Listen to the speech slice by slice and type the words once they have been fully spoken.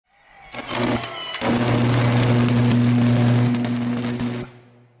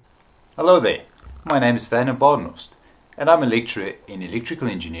Hello there, my name is Werner Barnost and I'm a lecturer in electrical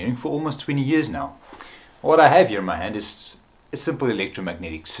engineering for almost 20 years now. What I have here in my hand is a simple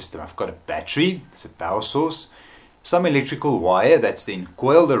electromagnetic system. I've got a battery, it's a power source, some electrical wire that's then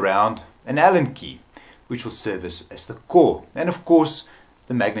coiled around an Allen key which will serve as the core, and of course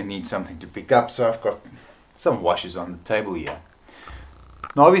the magnet needs something to pick up, so I've got some washers on the table here.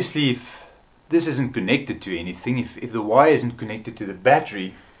 Now obviously if this isn't connected to anything, if the wire isn't connected to the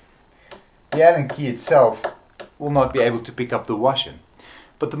battery, the Allen key itself will not be able to pick up the washer.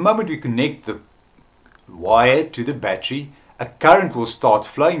 But the moment we connect the wire to the battery, a current will start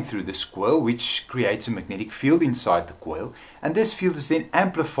flowing through this coil, which creates a magnetic field inside the coil, and this field is then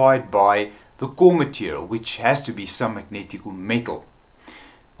amplified by the core material, which has to be some magnetical metal.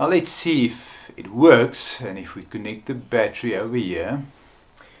 Now let's see if it works, and if we connect the battery over here,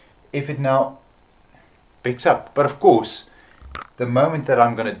 if it now picks up. But of course, the moment that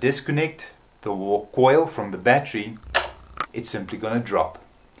I'm going to disconnect the coil from the battery, it's simply going to drop,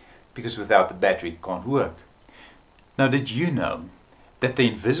 because without the battery it can't work. Now, did you know that the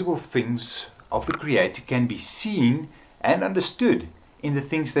invisible things of the Creator can be seen and understood in the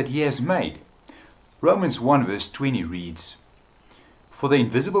things that He has made? Romans 1 verse 20 reads, "For the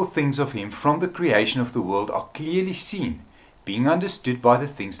invisible things of Him from the creation of the world are clearly seen, being understood by the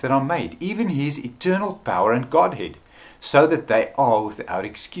things that are made, even His eternal power and Godhead, so that they are without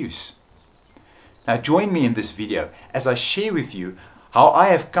excuse." Now join me in this video as I share with you how I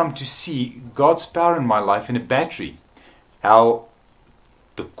have come to see God's power in my life in a battery, how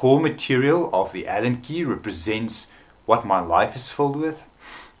the core material of the Allen key represents what my life is filled with,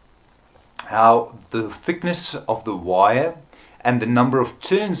 how the thickness of the wire and the number of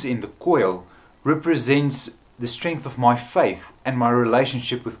turns in the coil represents the strength of my faith and my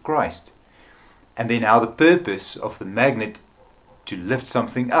relationship with Christ, and then how the purpose of the magnet to lift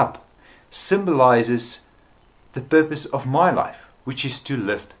something up symbolizes the purpose of my life, which is to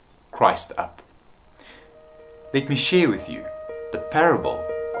lift Christ up. Let me share with you the parable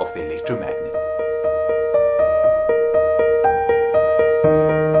of the electromagnet.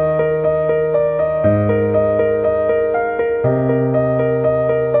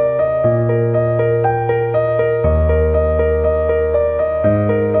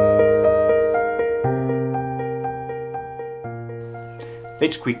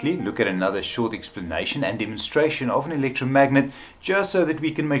 Let's quickly look at another short explanation and demonstration of an electromagnet, just so that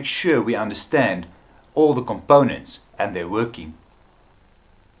we can make sure we understand all the components and their working.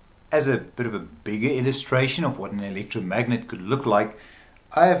 As a bit of a bigger illustration of what an electromagnet could look like,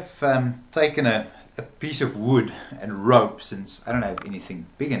 I have taken a piece of wood and rope, since I don't have anything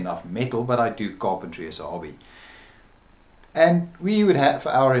big enough metal, but I do carpentry as a hobby. And we would have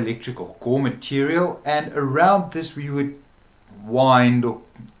our electrical core material, and around this we would wind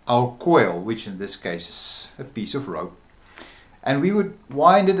our coil, which in this case is a piece of rope, and we would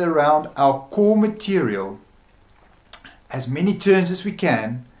wind it around our core material as many turns as we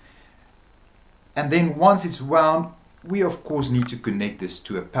can, and then once it's wound, we of course need to connect this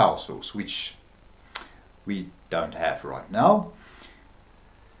to a power source, which we don't have right now.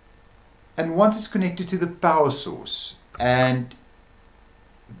 And once it's connected to the power source and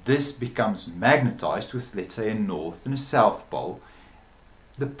this becomes magnetized with, let's say, a north and a south pole,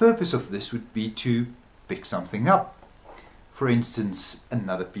 the purpose of this would be to pick something up. For instance,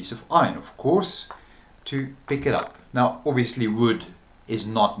 another piece of iron, of course, to pick it up. Now, obviously wood is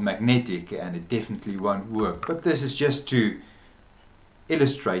not magnetic and it definitely won't work, but this is just to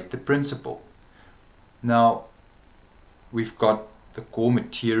illustrate the principle. Now, we've got the core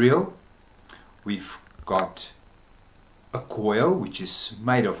material, we've got a coil which is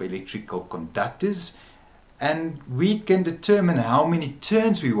made of electrical conductors, and we can determine how many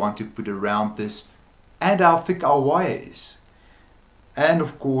turns we want to put around this and how thick our wire is, and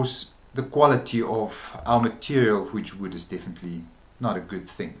of course the quality of our material, which wood is definitely not a good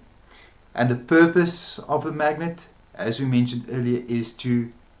thing. And the purpose of the magnet, as we mentioned earlier, is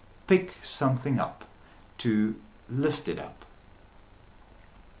to pick something up, to lift it up.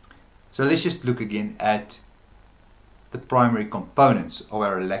 So let's just look again at the primary components of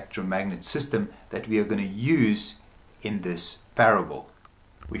our electromagnet system that we are going to use in this parable.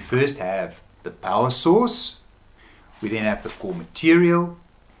 We first have the power source, we then have the core material,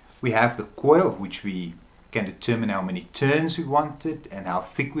 we have the coil, of which we can determine how many turns we want it and how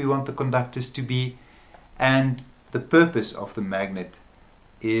thick we want the conductors to be, and the purpose of the magnet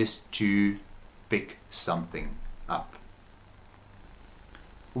is to pick something up.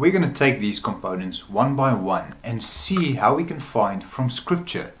 We're going to take these components one by one and see how we can find from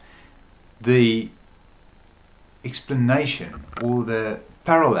Scripture the explanation or the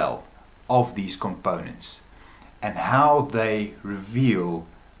parallel of these components and how they reveal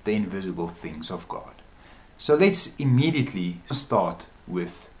the invisible things of God. So let's immediately start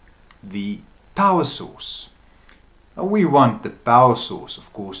with the power source. Now we want the power source,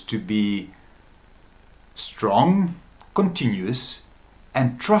 of course, to be strong, continuous,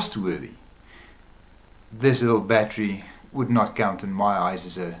 and trustworthy. This little battery would not count in my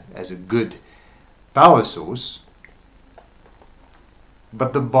eyes as a good power source,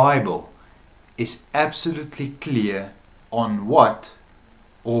 but the Bible is absolutely clear on what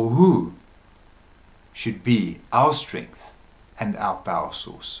or who should be our strength and our power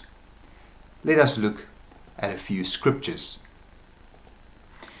source. Let us look at a few scriptures.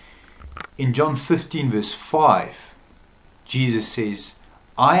 In John 15 verse 5, Jesus says,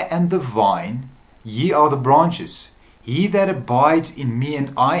 I am the vine, ye are the branches. He that abides in me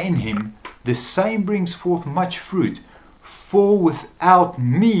and I in him, the same brings forth much fruit. For without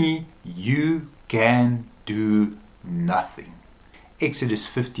me you can do nothing. Exodus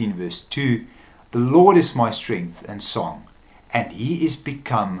 15 verse 2, the Lord is my strength and song, and he is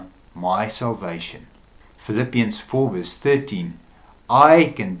become my salvation. Philippians 4 verse 13,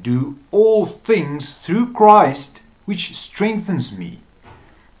 I can do all things through Christ which strengthens me.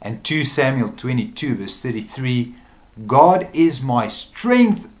 And 2 Samuel 22 verse 33, God is my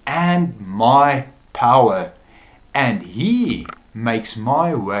strength and my power, and he makes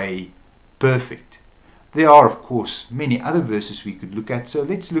my way perfect. There are, of course, many other verses we could look at, so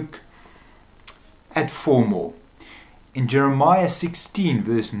let's look at 4 more. In Jeremiah 16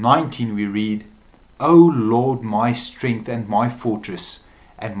 verse 19 we read, O Lord, my strength and my fortress,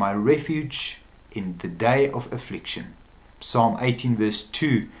 and my refuge in the day of affliction. Psalm 18 verse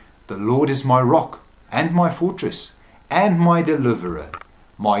 2, the Lord is my rock and my fortress and my deliverer,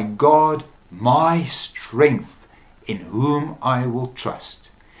 my God, my strength, in whom I will trust.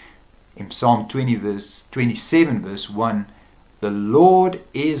 In Psalm 27 verse 1, the Lord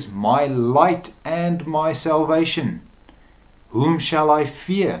is my light and my salvation. Whom shall I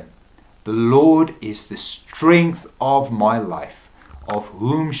fear? The Lord is the strength of my life. Of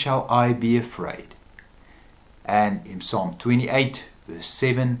whom shall I be afraid? And in Psalm 28 verse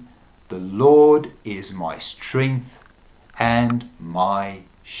 7, the Lord is my strength and my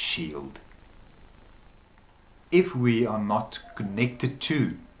shield. If we are not connected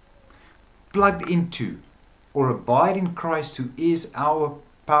to, plugged into, or abide in Christ, who is our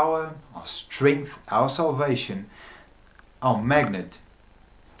power, our strength, our salvation, our magnet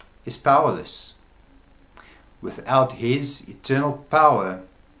is powerless. Without his eternal power,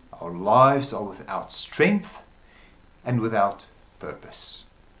 our lives are without strength and without purpose.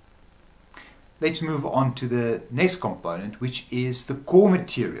 Let's move on to the next component, which is the core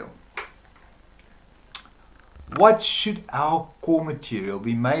material. What should our core material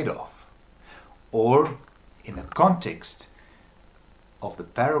be made of? Or, in the context of the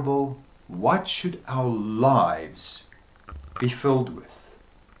parable, what should our lives be filled with?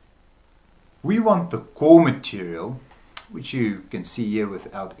 We want the core material, which you can see here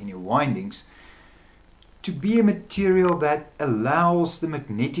without any windings, to be a material that allows the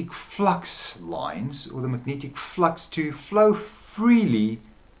magnetic flux lines or the magnetic flux to flow freely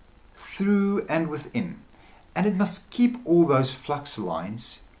through and within. And it must keep all those flux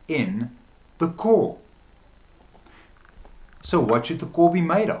lines in the core. So what should the core be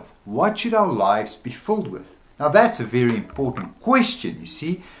made of? What should our lives be filled with? Now that's a very important question, you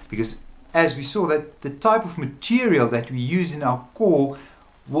see, because as we saw, that the type of material that we use in our core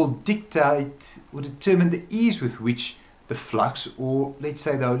will dictate or determine the ease with which the flux, or let's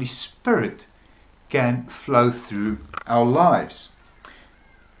say the Holy Spirit, can flow through our lives.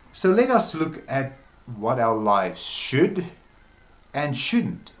 So let us look at what our lives should and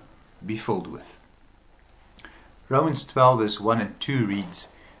shouldn't be filled with. Romans 12 verse 1 and 2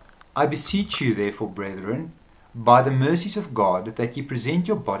 reads, I beseech you therefore, brethren, by the mercies of God, that ye present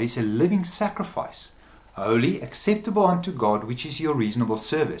your bodies a living sacrifice, holy, acceptable unto God, which is your reasonable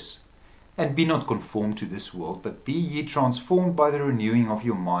service. And be not conformed to this world, but be ye transformed by the renewing of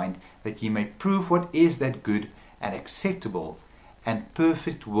your mind, that ye may prove what is that good and acceptable and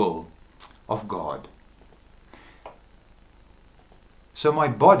perfect will of God. So my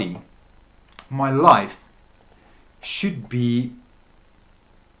body, my life, should be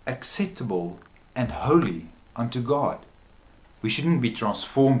acceptable and holy unto God. We shouldn't be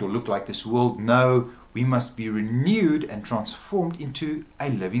transformed or look like this world. No, we must be renewed and transformed into a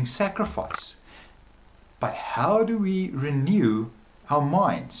living sacrifice. But how do we renew our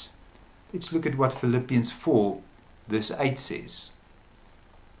minds? Let's look at what Philippians 4 verse 8 says.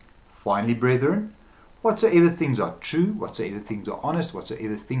 Finally, brethren, Whatsoever things are true, whatsoever things are honest,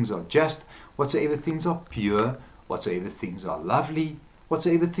 whatsoever things are just, whatsoever things are pure, whatsoever things are lovely,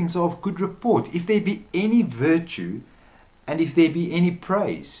 whatsoever things are of good report, if there be any virtue, and if there be any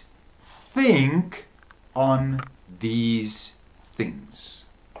praise, think on these things.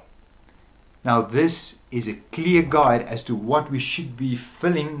 Now this is a clear guide as to what we should be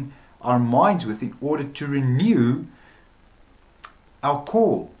filling our minds with in order to renew our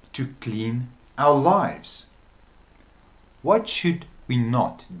call to clean our lives. What should we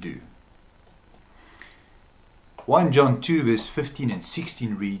not do? 1 John 2 verse 15 and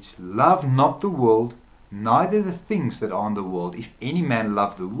 16 reads, Love not the world, neither the things that are in the world. If any man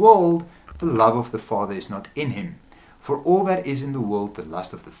love the world, the love of the Father is not in him. For all that is in the world, the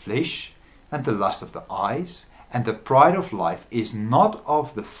lust of the flesh, and the lust of the eyes, and the pride of life, is not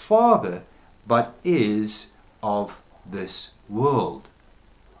of the Father, but is of this world.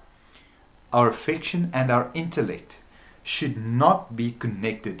 Our affection and our intellect should not be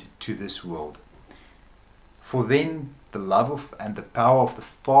connected to this world. For then the love of and the power of the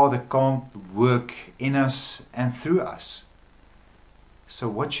Father can't work in us and through us. So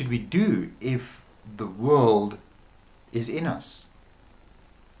what should we do if the world is in us?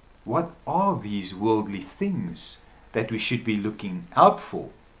 What are these worldly things that we should be looking out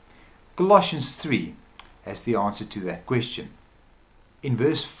for? Colossians 3 has the answer to that question. In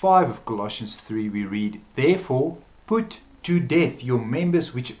verse 5 of Colossians 3 we read, Therefore put to death your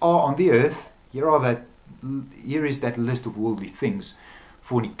members which are on the earth. Here is that list of worldly things: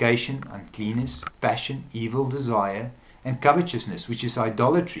 fornication, uncleanness, passion, evil desire, and covetousness, which is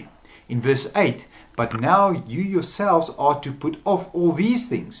idolatry. In verse 8, But now you yourselves are to put off all these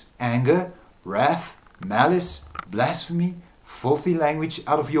things: anger, wrath, malice, blasphemy, filthy language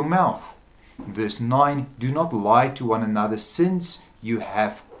out of your mouth. In verse 9, Do not lie to one another, since you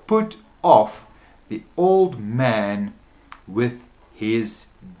have put off the old man with his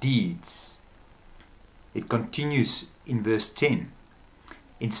deeds. It continues in verse 10.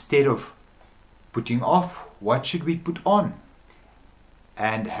 Instead of putting off, what should we put on?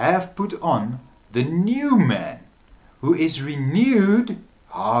 And have put on the new man, who is renewed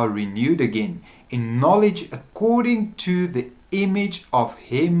again, in knowledge according to the image of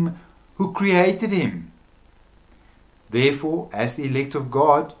him who created him. Therefore, as the elect of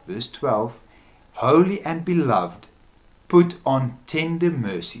God, verse 12, holy and beloved, put on tender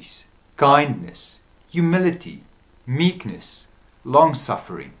mercies, kindness, humility, meekness,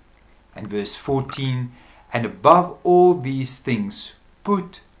 long-suffering. And verse 14, and above all these things,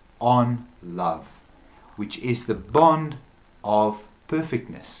 put on love, which is the bond of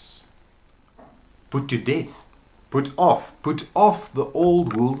perfectness. Put to death, put off the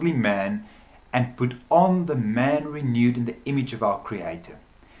old worldly man, and put on the man renewed in the image of our Creator.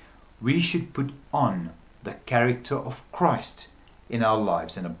 We should put on the character of Christ in our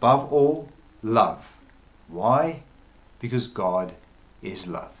lives, and above all, love. Why? Because God is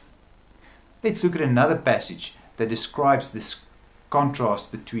love. Let's look at another passage that describes this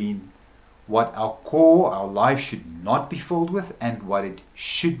contrast between what our core, our life should not be filled with, and what it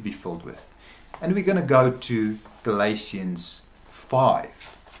should be filled with. And we're going to go to Galatians 5.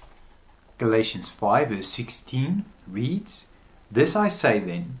 Galatians 5 verse 16 reads, This I say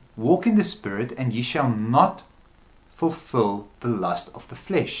then, walk in the Spirit, and ye shall not fulfill the lust of the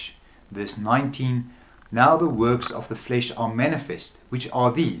flesh. Verse 19, Now the works of the flesh are manifest, which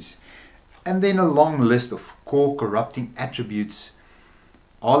are these. And then a long list of core corrupting attributes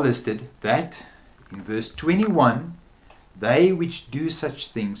are listed, that in verse 21, they which do such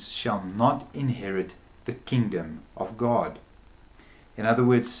things shall not inherit the kingdom of God. In other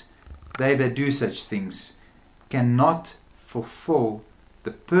words, they that do such things cannot fulfill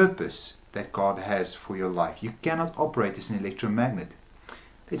the purpose that God has for your life. You cannot operate as an electromagnet.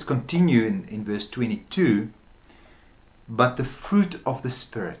 Let's continue in verse 22. But the fruit of the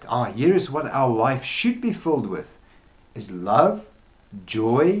Spirit. Here is what our life should be filled with. Is love,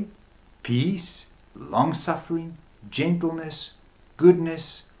 joy, peace, long-suffering, gentleness,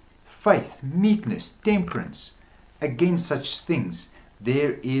 goodness, faith, meekness, temperance. Against such things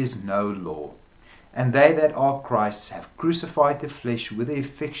there is no law. And they that are Christ's have crucified the flesh with their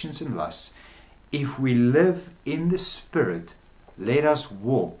affections and lusts. If we live in the Spirit, let us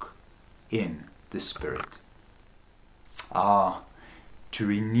walk in the Spirit. To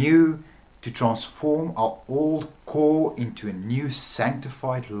renew, to transform our old core into a new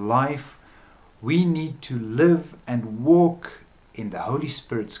sanctified life, we need to live and walk in the Holy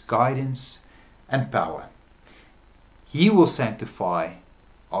Spirit's guidance and power. He will sanctify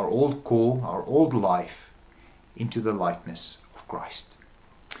our old core, our old life, into the likeness of Christ.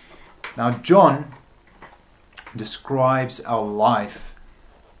 Now John describes our life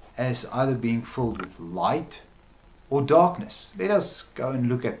as either being filled with light or darkness. Let us go and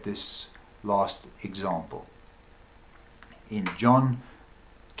look at this last example. In John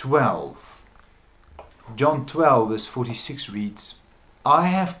 12 verse 46 reads, I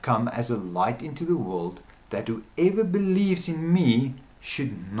have come as a light into the world, that whoever believes in me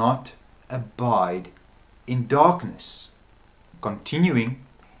should not abide in darkness. Continuing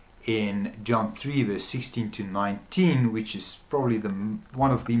in John 3 verse 16 to 19, which is probably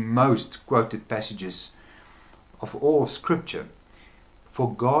one of the most quoted passages of all of Scripture.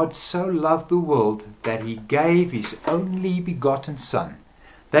 For God so loved the world that he gave his only begotten Son,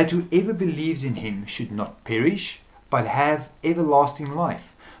 that whoever believes in him should not perish, but have everlasting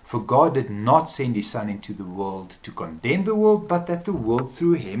life. For God did not send his Son into the world to condemn the world, but that the world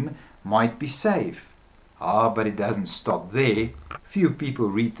through him might be saved. But it doesn't stop there. Few people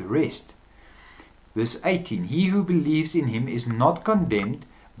read the rest. Verse 18, he who believes in him is not condemned,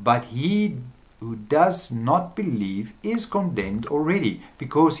 but he who does not believe is condemned already,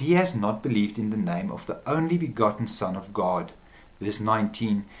 because he has not believed in the name of the only begotten Son of God. Verse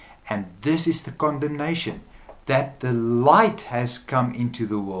 19, and this is the condemnation, that the light has come into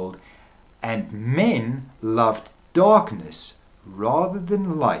the world, and men loved darkness rather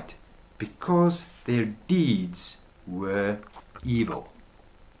than light, because their deeds were evil.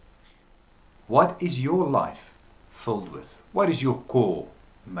 What is your life filled with? What is your core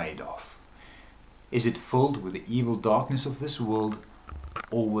made of? Is it filled with the evil darkness of this world,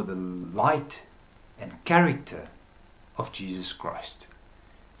 or with the light and character of Jesus Christ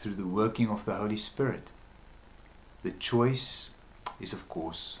through the working of the Holy Spirit? The choice is, of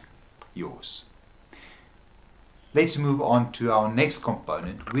course, yours. Let's move on to our next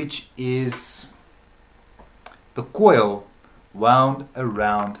component, which is the coil wound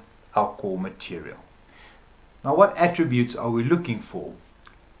around our core material. Now, what attributes are we looking for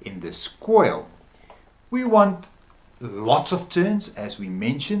in this coil? We want lots of turns, as we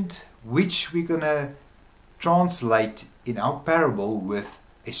mentioned, which we're going to translate in our parable with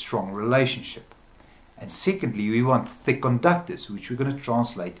a strong relationship. And secondly, we want thick conductors, which we're going to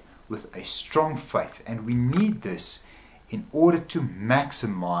translate with a strong faith. And we need this in order to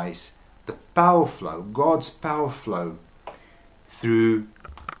maximize the power flow, God's power flow through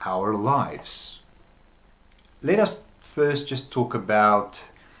our lives. Let us first just talk about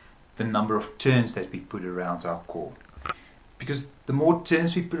the number of turns that we put around our core. Because the more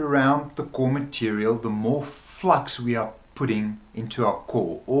turns we put around the core material, the more flux we are putting into our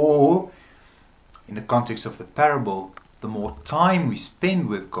core. Or, in the context of the parable, the more time we spend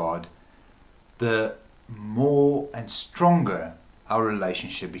with God, the more and stronger our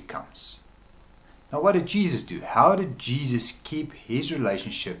relationship becomes. Now, what did Jesus do? How did Jesus keep his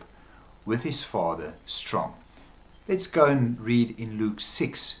relationship with his Father strong? Let's go and read in Luke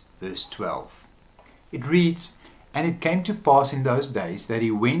 6 verse 12. It reads, and it came to pass in those days that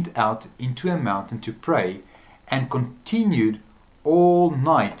he went out into a mountain to pray, and continued all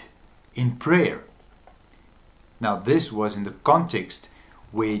night in prayer. Now, this was in the context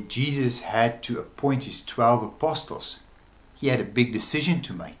where Jesus had to appoint his 12 apostles. He had a big decision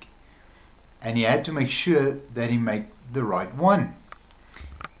to make, and he had to make sure that he made the right one.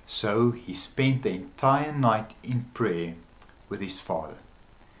 So he spent the entire night in prayer with his Father.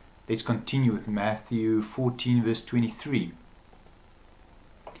 Let's continue with Matthew 14 verse 23.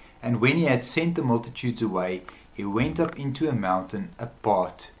 And when he had sent the multitudes away, he went up into a mountain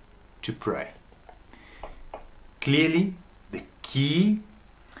apart to pray. Clearly, the key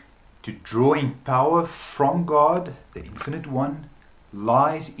to drawing power from God, the Infinite One,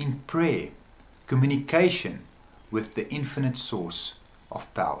 lies in prayer, communication with the infinite source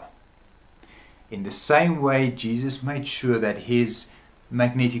of power. In the same way, Jesus made sure that his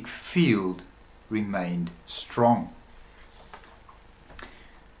magnetic field remained strong.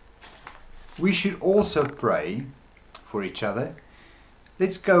 We should also pray for each other.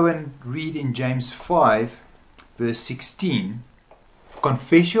 Let's go and read in James 5 verse 16.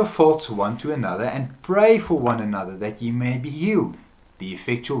 Confess your faults one to another and pray for one another that ye may be healed. The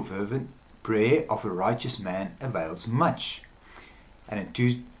effectual fervent prayer of a righteous man avails much. And in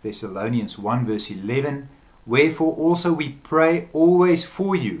 2 Thessalonians 1 verse 11, wherefore also we pray always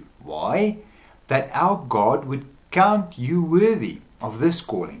for you. Why? That our God would count you worthy of this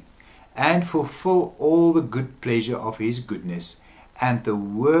calling, and fulfill all the good pleasure of his goodness, and the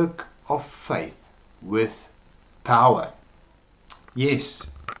work of faith with power. Yes,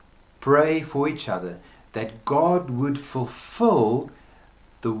 pray for each other that God would fulfill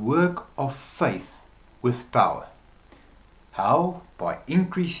the work of faith with power. How? By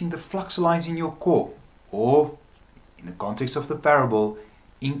increasing the flux lines in your core, or in the context of the parable,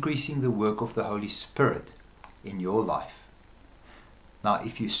 increasing the work of the Holy Spirit in your life. Now,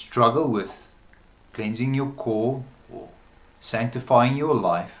 if you struggle with cleansing your core or sanctifying your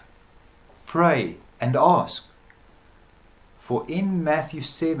life, pray and ask. For in Matthew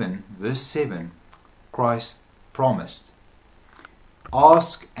 7, verse 7, Christ promised,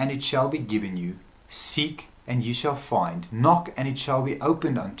 "Ask and it shall be given you, seek and you shall find, knock and it shall be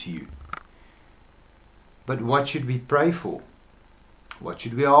opened unto you." But what should we pray for? What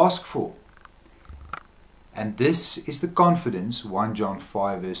should we ask for? And this is the confidence, 1 John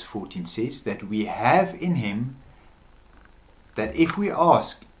 5 verse 14 says, that we have in Him, that if we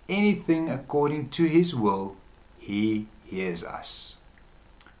ask anything according to His will, He hears us.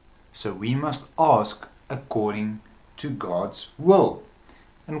 So we must ask according to God's will.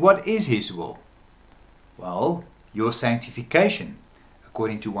 And what is His will? Well, your sanctification,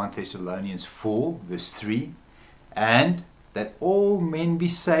 according to 1 Thessalonians 4 verse 3, and that all men be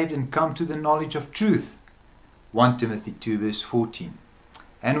saved and come to the knowledge of truth, 1 Timothy 2 verse 14.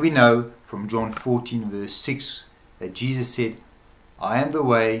 And we know from John 14 verse 6 that Jesus said, "I am the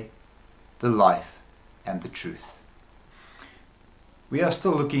way, the life, and the truth." We are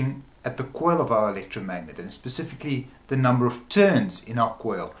still looking at the coil of our electromagnet, and specifically the number of turns in our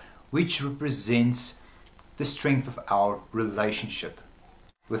coil, which represents the strength of our relationship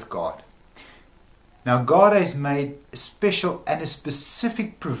with God. Now, God has made a special and a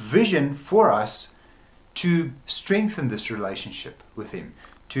specific provision for us to strengthen this relationship with Him,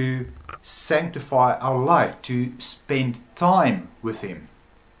 to sanctify our life, to spend time with Him.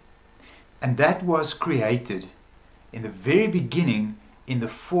 And that was created in the very beginning in the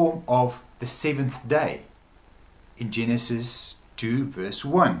form of the seventh day. In Genesis 2 verse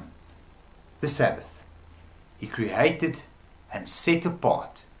 1, the Sabbath. He created and set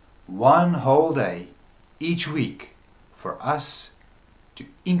apart one whole day each week for us to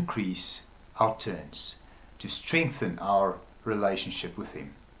increase our turns, to strengthen our relationship with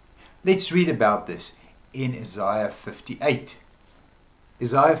Him. Let's read about this in Isaiah 58.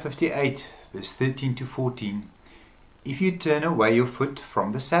 Isaiah 58 verse 13 to 14. "If you turn away your foot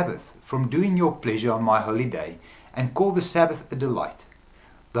from the Sabbath, from doing your pleasure on my holy day, and call the Sabbath a delight,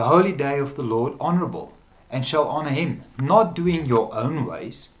 the holy day of the Lord honorable, and shall honor Him, not doing your own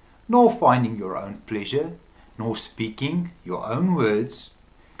ways, nor finding your own pleasure, nor speaking your own words,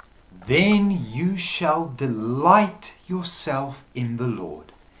 then you shall delight yourself in the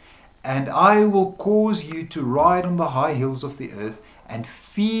Lord. And I will cause you to ride on the high hills of the earth, and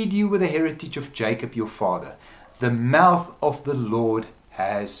feed you with the heritage of Jacob your father. The mouth of the Lord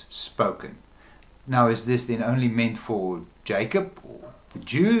has spoken." Now, is this then only meant for Jacob or the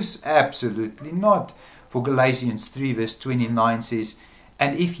Jews? Absolutely not. For Galatians 3 verse 29 says,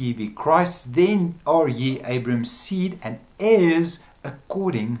 "And if ye be Christ's, then are ye Abraham's seed and heirs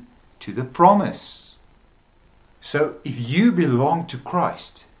according to the promise." So if you belong to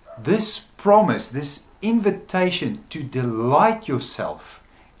Christ, this promise, this invitation to delight yourself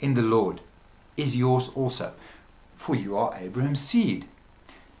in the Lord is yours also, for you are Abraham's seed.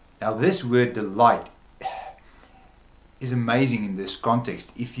 Now, this word delight is amazing in this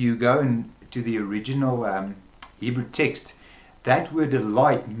context. If you go into the original Hebrew text, that word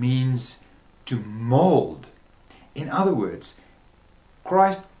delight means to mold. In other words,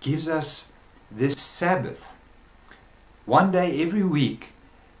 Christ gives us this Sabbath, one day every week,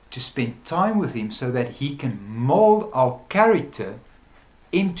 to spend time with Him so that He can mold our character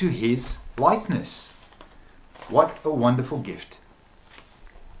into His likeness. What a wonderful gift.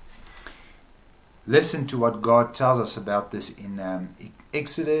 Listen to what God tells us about this in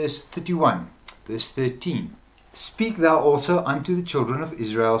Exodus 31 verse 13. "Speak thou also unto the children of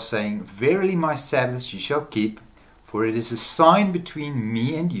Israel, saying, Verily my Sabbaths ye shall keep, for it is a sign between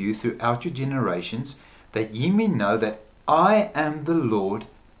me and you throughout your generations, that ye may know that I am the Lord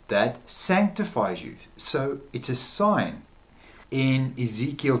that sanctifies you." So it's a sign. In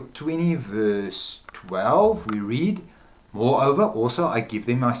Ezekiel 20 verse 12 we read, "Moreover also I give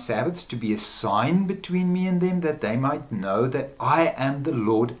them my Sabbaths to be a sign between me and them, that they might know that I am the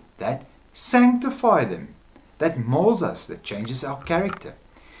Lord that sanctify them." That molds us, that changes our character.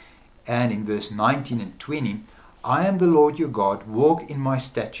 And in verse 19 and 20, "I am the Lord your God, walk in my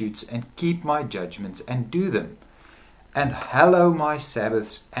statutes and keep my judgments and do them. And hallow my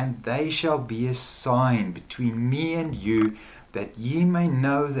Sabbaths, and they shall be a sign between me and you, that ye may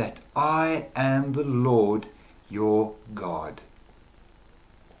know that I am the Lord your God."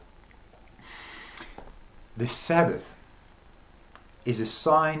 The Sabbath is a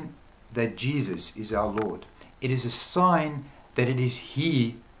sign that Jesus is our Lord. It is a sign that it is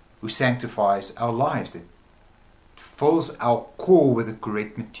He who sanctifies our lives, that fills our core with the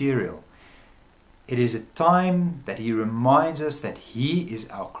correct material. It is a time that He reminds us that He is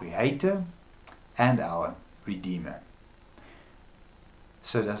our Creator and our Redeemer.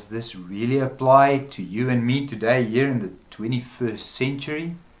 So does this really apply to you and me today, here in the 21st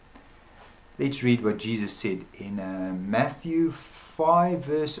century? Let's read what Jesus said in Matthew 5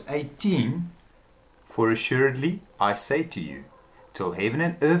 verse 18. For assuredly I say to you, till heaven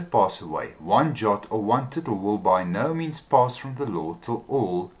and earth pass away, one jot or one tittle will by no means pass from the law till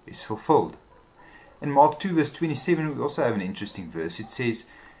all is fulfilled. In Mark 2 verse 27 we also have an interesting verse. It says,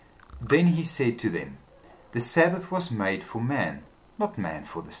 Then He said to them, the Sabbath was made for man, not man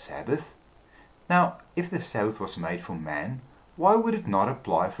for the Sabbath. Now, if the Sabbath was made for man, why would it not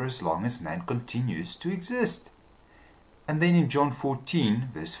apply for as long as man continues to exist? And then in John 14,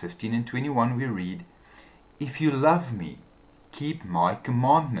 verse 15 and 21 we read, If you love me, keep my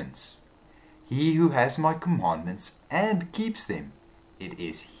commandments. He who has my commandments and keeps them, it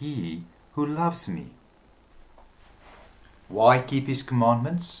is he who loves me. Why keep His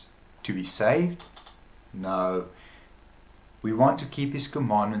commandments? To be saved? No. We want to keep His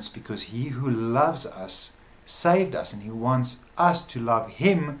commandments because He who loves us saved us, and He wants us to love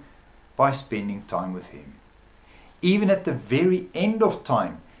Him by spending time with Him. Even at the very end of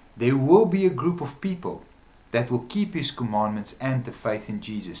time, there will be a group of people that will keep His commandments and the faith in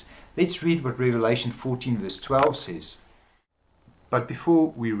Jesus. Let's read what Revelation 14 verse 12 says. But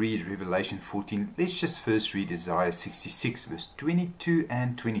before we read Revelation 14, let's just first read Isaiah 66 verse 22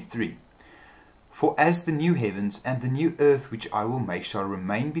 and 23. For as the new heavens and the new earth which I will make shall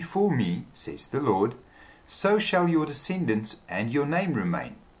remain before me, says the Lord, so shall your descendants and your name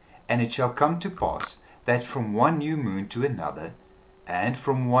remain. And it shall come to pass that from one new moon to another, and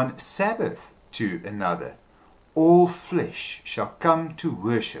from one Sabbath to another, all flesh shall come to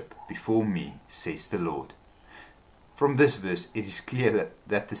worship before me, says the Lord. From this verse it is clear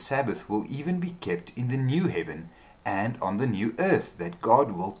that the Sabbath will even be kept in the new heaven and on the new earth that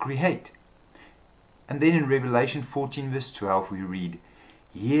God will create. And then in Revelation 14 verse 12 we read,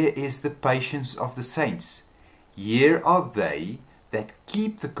 Here is the patience of the saints. Here are they that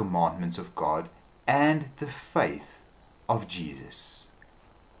keep the commandments of God and the faith of Jesus.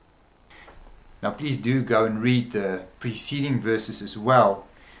 Now please do go and read the preceding verses as well.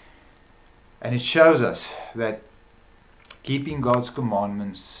 And it shows us that keeping God's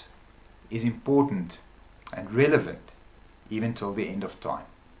commandments is important and relevant even till the end of time.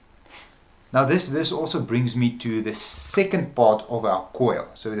 Now this verse also brings me to the second part of our coil.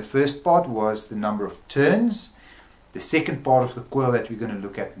 So the first part was the number of turns. The second part of the coil that we're going to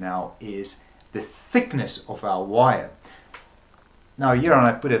look at now is the thickness of our wire. Now here on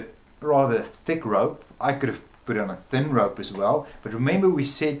I put a rather thick rope. I could have put on a thin rope as well. But remember we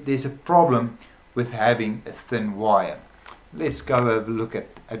said there's a problem with having a thin wire. Let's go have a look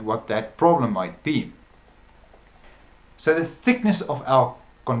at what that problem might be. So the thickness of our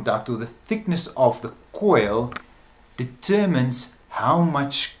conductor, the thickness of the coil, determines how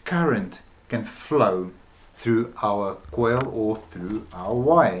much current can flow through our coil or through our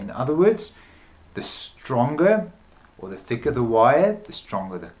wire. In other words, the stronger or the thicker the wire, the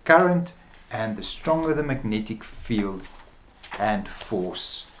stronger the current and the stronger the magnetic field and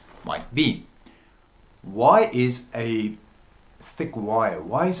force might be. Why is a thick wire,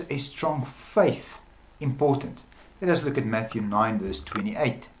 why is a strong faith important? Let us look at Matthew 9 verse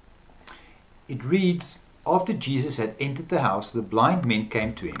 28. It reads, After Jesus had entered the house, the blind men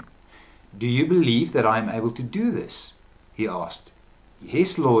came to him. Do you believe that I am able to do this? He asked.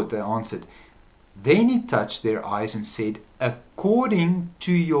 Yes, Lord, they answered. Then he touched their eyes and said, According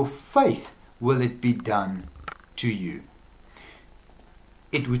to your faith will it be done to you.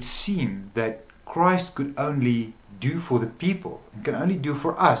 It would seem that Christ could only do for the people, and can only do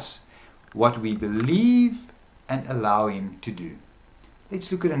for us what we believe and allow Him to do.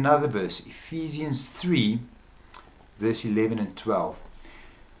 Let's look at another verse, Ephesians 3 verse 11 and 12.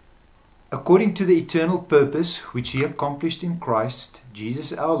 According to the eternal purpose which He accomplished in Christ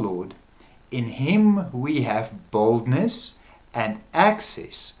Jesus our Lord, in Him we have boldness and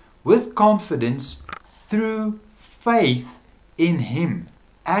access with confidence through faith in Him.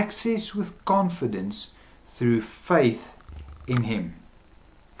 Access with confidence through faith in Him.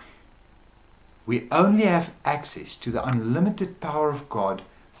 We only have access to the unlimited power of God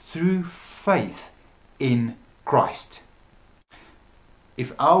through faith in Christ.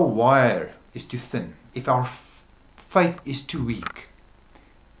 If our wire is too thin, if our faith is too weak,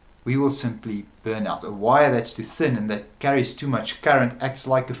 we will simply burn out. A wire that's too thin and that carries too much current acts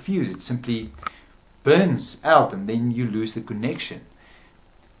like a fuse. It simply burns out and then you lose the connection.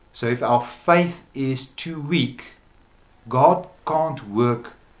 So if our faith is too weak, God can't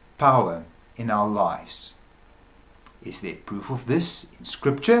work power in our lives. Is there proof of this in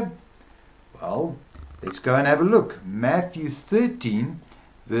Scripture? Well, let's go and have a look. Matthew 13,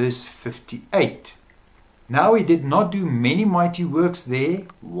 verse 58. Now he did not do many mighty works there.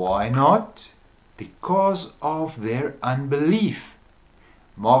 Why not? Because of their unbelief.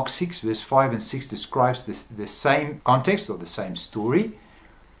 Mark 6, verse 5 and 6 describes the same context or the same story.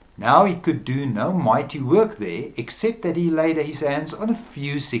 Now he could do no mighty work there, except that he laid his hands on a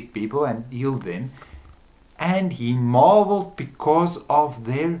few sick people and healed them. And he marveled because of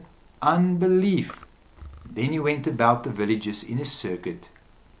their unbelief. Then he went about the villages in a circuit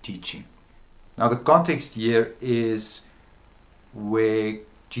teaching. Now the context here is where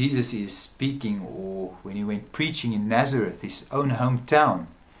Jesus is speaking, or when he went preaching in Nazareth, his own hometown.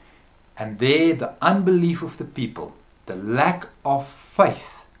 And there the unbelief of the people, the lack of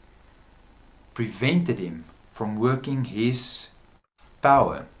faith, prevented him from working his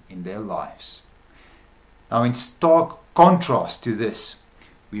power in their lives. Now in stark contrast to this,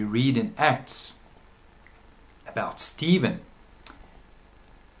 we read in Acts about Stephen.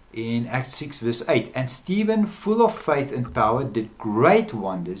 In Acts 6 verse 8, and Stephen, full of faith and power, did great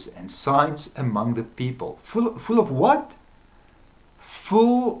wonders and signs among the people. Full of what?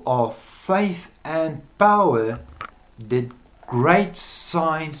 Full of faith and power, did great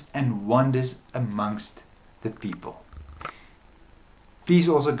signs and wonders amongst the people. Please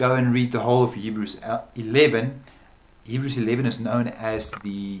also go and read the whole of Hebrews 11. Hebrews 11 is known as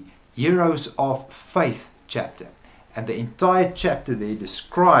the Heroes of Faith chapter. And the entire chapter there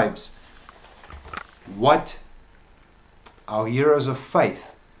describes what our heroes of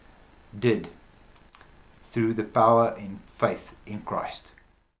faith did through the power in faith in Christ.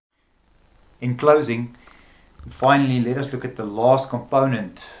 In closing, finally, let us look at the last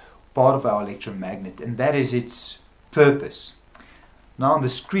component, part of our electromagnet, and that is its purpose. Now on the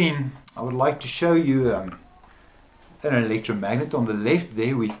screen, I would like to show you an electromagnet. On the left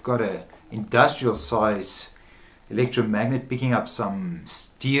there, we've got an industrial size electromagnet picking up some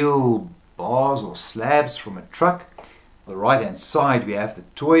steel bars or slabs from a truck. On the right hand side we have the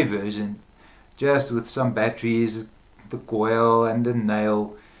toy version, just with some batteries, the coil and a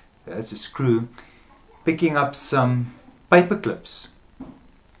nail, that's a screw, picking up some paper clips.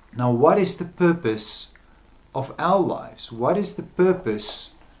 Now what is the purpose of our lives? What is the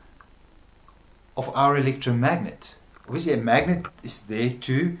purpose of our electromagnet? Obviously a magnet is there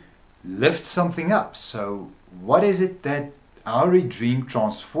to lift something up. So what is it that our redeemed,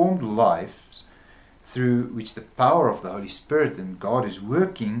 transformed lives, through which the power of the Holy Spirit and God is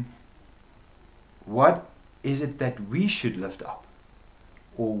working, what is it that we should lift up?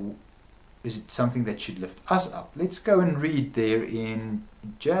 Or is it something that should lift us up? Let's go and read there in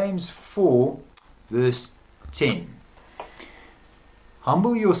James 4 verse 10.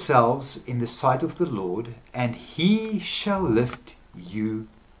 Humble yourselves in the sight of the Lord, and He shall lift you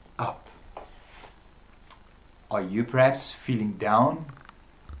up. Are you perhaps feeling down,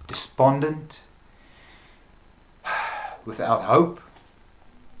 despondent, without hope,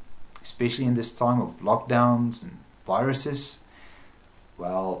 especially in this time of lockdowns and viruses?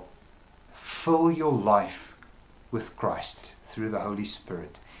 Well, fill your life with Christ through the Holy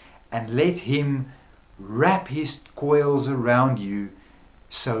Spirit and let Him wrap His coils around you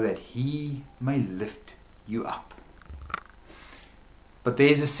so that He may lift you up. But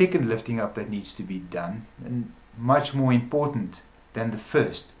there's a second lifting up that needs to be done, and much more important than the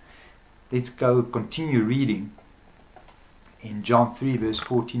first. Let's go continue reading in John 3 verse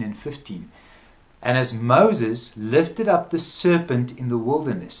 14 and 15. And as Moses lifted up the serpent in the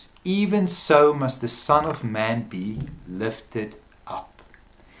wilderness, even so must the Son of Man be lifted up,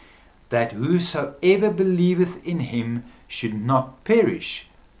 that whosoever believeth in him should not perish,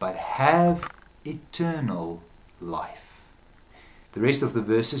 but have eternal life. The rest of the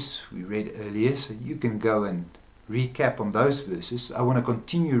verses we read earlier, so you can go and recap on those verses. I want to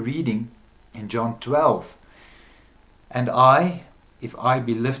continue reading in John 12. And I, if I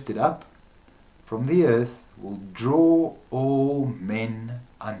be lifted up from the earth, will draw all men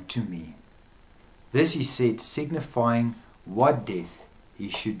unto me. This he said, signifying what death he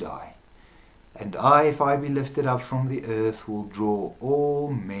should die. And I, if I be lifted up from the earth, will draw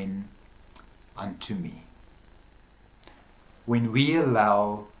all men unto me. When we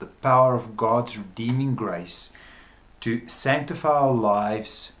allow the power of God's redeeming grace to sanctify our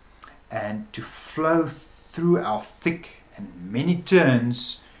lives and to flow through our thick and many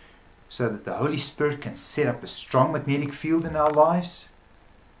turns, so that the Holy Spirit can set up a strong magnetic field in our lives,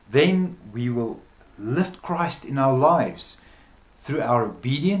 then we will lift Christ in our lives through our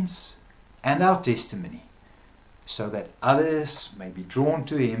obedience and our testimony, so that others may be drawn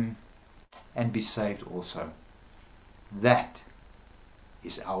to Him and be saved also. That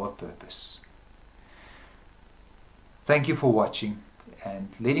is our purpose. Thank you for watching and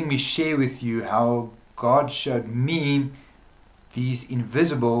letting me share with you how God showed me these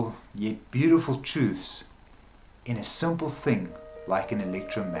invisible yet beautiful truths in a simple thing like an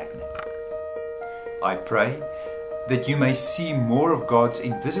electromagnet. I pray that you may see more of God's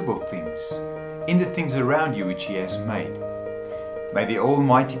invisible things in the things around you which He has made. May the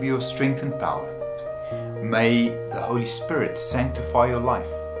Almighty be your strength and power. May the Holy Spirit sanctify your life.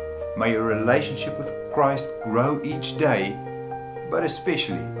 May your relationship with Christ grow each day, but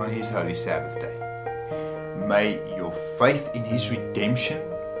especially on His Holy Sabbath day. May your faith in His redemption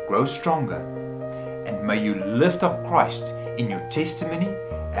grow stronger, and may you lift up Christ in your testimony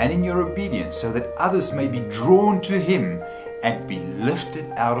and in your obedience so that others may be drawn to Him and be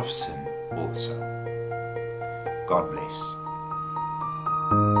lifted out of sin also. God bless.